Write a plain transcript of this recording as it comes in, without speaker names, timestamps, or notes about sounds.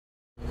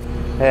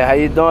Hey, how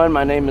you doing?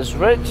 My name is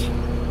Rich.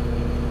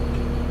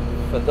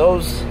 For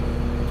those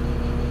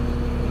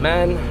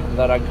men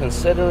that are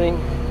considering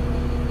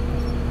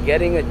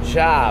getting a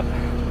job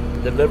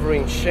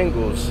delivering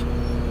shingles,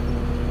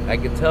 I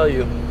can tell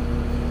you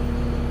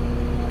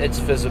it's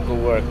physical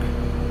work.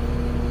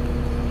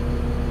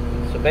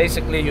 So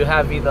basically you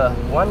have either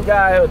one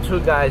guy or two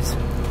guys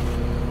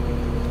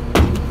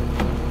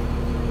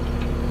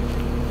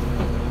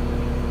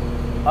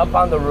up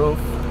on the roof.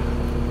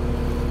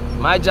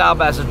 My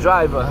job as a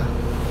driver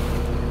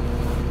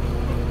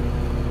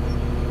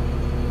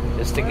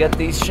is to get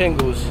these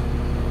shingles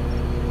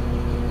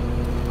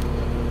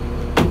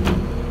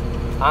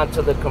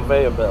onto the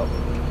conveyor belt.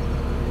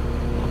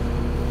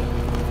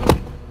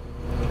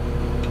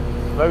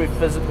 Very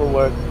physical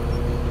work,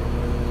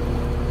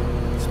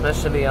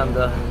 especially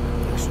under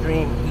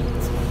extreme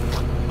heat.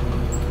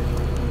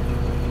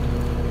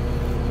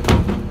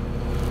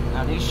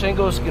 Now these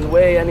shingles can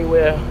weigh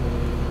anywhere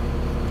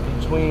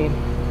between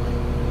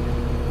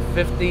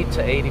 50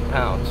 to 80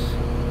 pounds.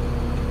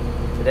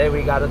 Today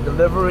we got a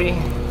delivery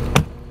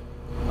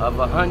of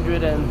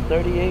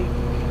 138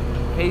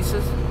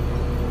 cases.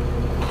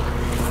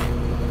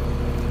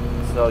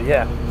 So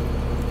yeah,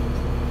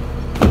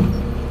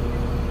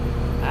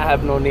 I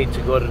have no need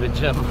to go to the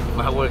gym.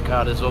 My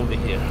workout is over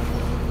here.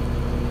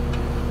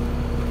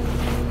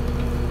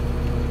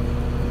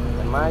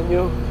 And mind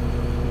you,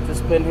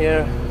 just been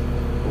here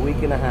a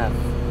week and a half,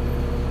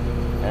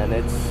 and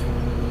it's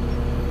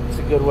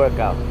a good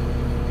workout.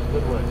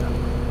 Good workout.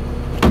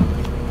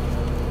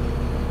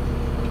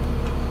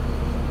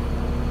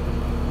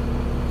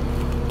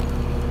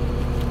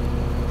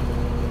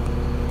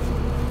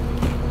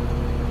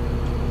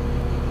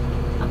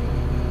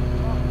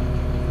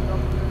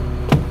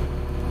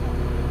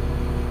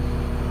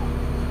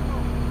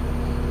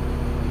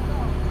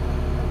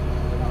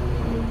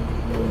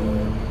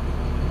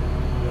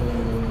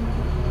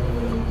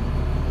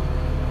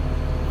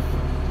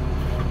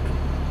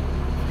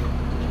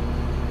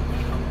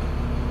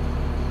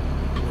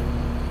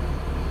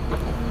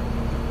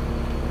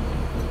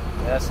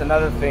 That's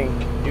another thing.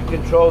 You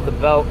control the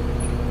belt.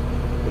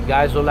 The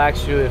guys will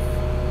ask you if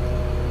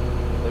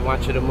they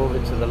want you to move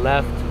it to the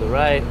left, to the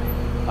right,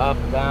 up,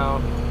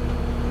 down.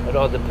 It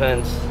all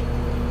depends.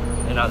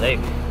 You know, they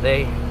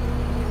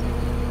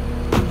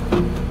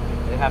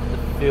have to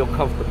feel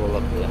comfortable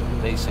up there,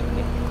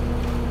 basically.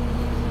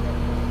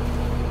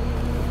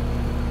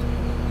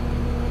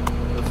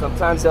 So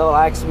sometimes they'll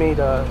ask me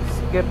to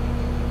skip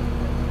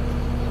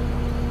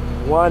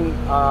one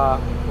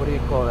what do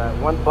you call that?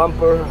 One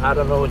bumper, I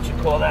don't know what you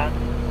call that.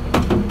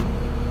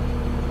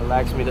 They'll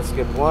ask me to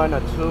skip one or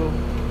two,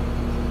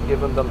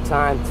 giving them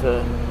time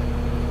to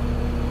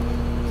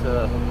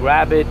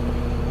grab it,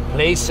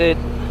 place it,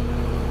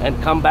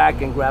 and come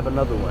back and grab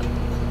another one.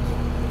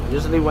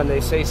 Usually when they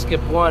say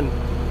skip one,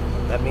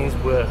 that means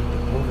we're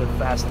moving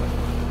faster.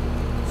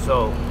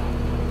 So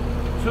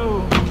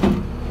two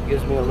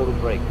gives me a little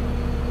break.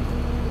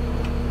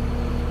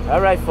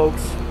 All right,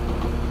 folks.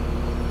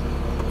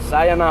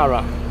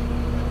 Sayonara.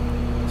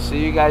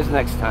 See you guys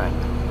next time.